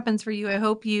that happens for you, I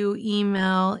hope you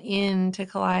email in to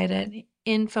Collide at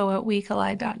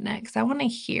info@wecollide.net because I want to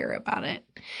hear about it.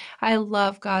 I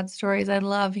love God's stories. I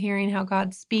love hearing how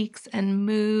God speaks and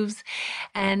moves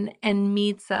and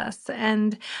meets us.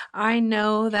 And I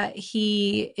know that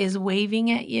he is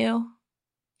waving at you.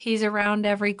 He's around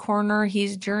every corner.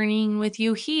 He's journeying with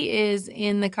you. He is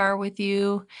in the car with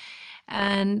you.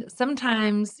 And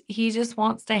sometimes he just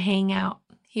wants to hang out.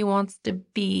 He wants to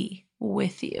be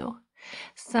with you.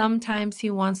 Sometimes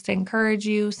he wants to encourage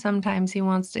you. Sometimes he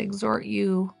wants to exhort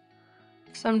you.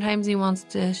 Sometimes he wants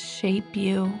to shape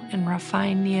you and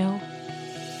refine you.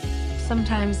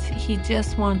 Sometimes he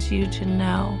just wants you to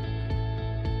know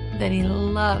that he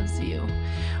loves you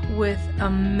with a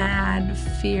mad,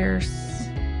 fierce,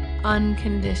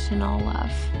 unconditional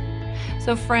love.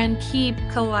 So friend, keep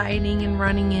colliding and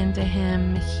running into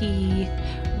him. He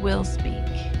will speak.